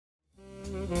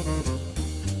Hello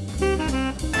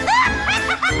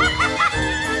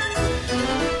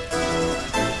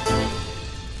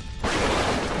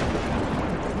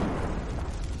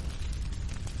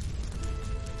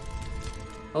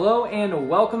and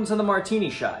welcome to the Martini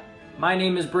Shot. My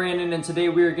name is Brandon and today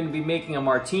we are going to be making a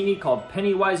martini called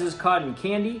Pennywise's Cotton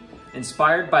Candy,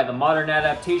 inspired by the modern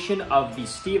adaptation of the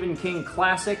Stephen King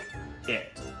classic,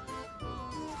 It.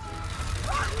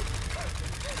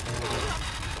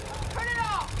 Turn it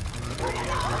off! Turn it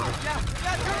off!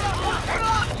 Yeah, turn it off! Turn it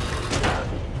off!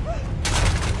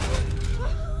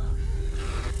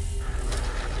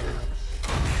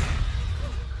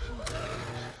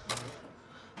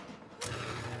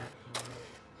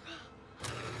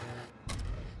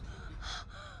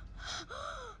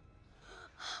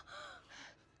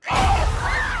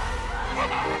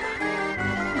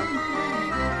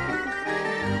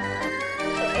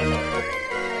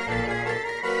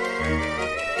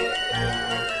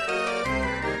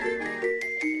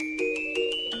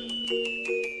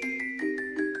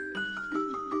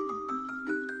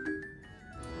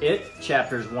 It,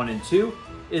 Chapters 1 and 2,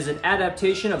 is an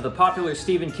adaptation of the popular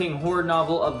Stephen King horror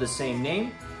novel of the same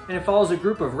name, and it follows a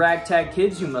group of ragtag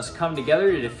kids who must come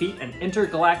together to defeat an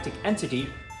intergalactic entity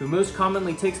who most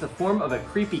commonly takes the form of a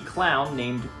creepy clown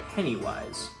named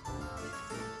Pennywise.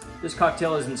 This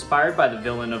cocktail is inspired by the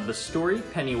villain of the story,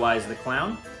 Pennywise the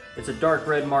Clown. It's a dark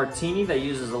red martini that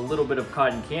uses a little bit of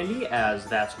cotton candy, as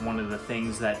that's one of the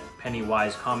things that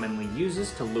Pennywise commonly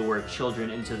uses to lure children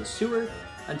into the sewer,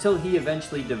 until he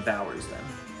eventually devours them.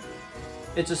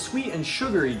 It's a sweet and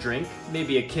sugary drink,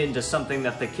 maybe akin to something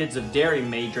that the kids of Derry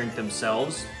may drink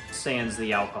themselves, sans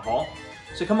the alcohol.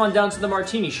 So come on down to the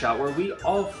Martini Shot where we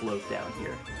all float down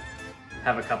here.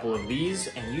 Have a couple of these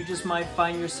and you just might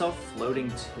find yourself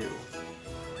floating too.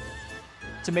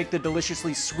 To make the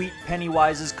deliciously sweet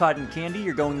Pennywise's Cotton Candy,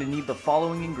 you're going to need the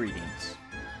following ingredients.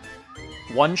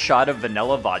 1 shot of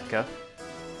vanilla vodka,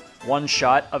 1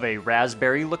 shot of a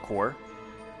raspberry liqueur,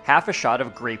 half a shot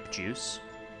of grape juice,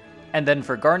 and then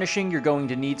for garnishing you're going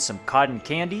to need some cotton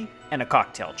candy and a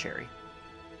cocktail cherry.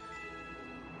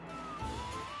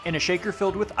 In a shaker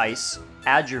filled with ice,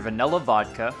 add your vanilla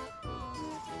vodka,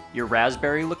 your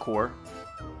raspberry liqueur,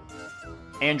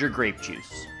 and your grape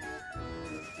juice.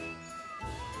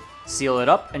 Seal it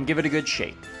up and give it a good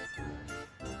shake.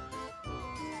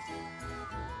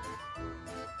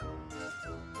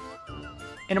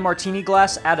 In a martini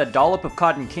glass, add a dollop of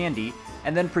cotton candy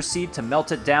and then proceed to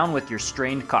melt it down with your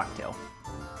strained cocktail.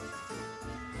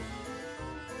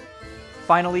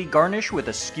 Finally, garnish with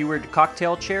a skewered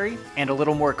cocktail cherry and a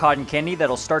little more cotton candy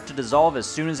that'll start to dissolve as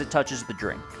soon as it touches the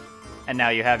drink. And now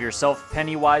you have yourself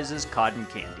Pennywise's Cotton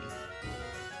Candy.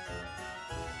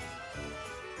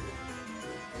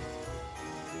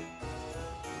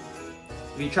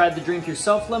 If you tried the drink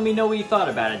yourself, let me know what you thought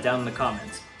about it down in the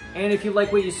comments. And if you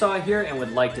like what you saw here and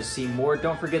would like to see more,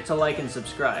 don't forget to like and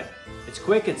subscribe. It's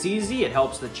quick, it's easy, it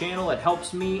helps the channel, it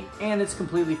helps me, and it's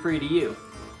completely free to you.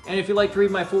 And if you'd like to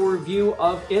read my full review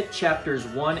of It, Chapters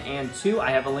 1 and 2,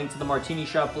 I have a link to the Martini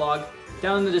Shot blog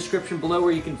down in the description below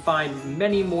where you can find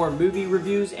many more movie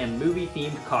reviews and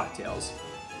movie-themed cocktails.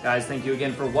 Guys, thank you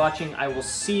again for watching. I will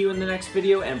see you in the next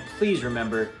video, and please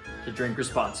remember to drink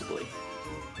responsibly.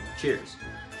 Cheers.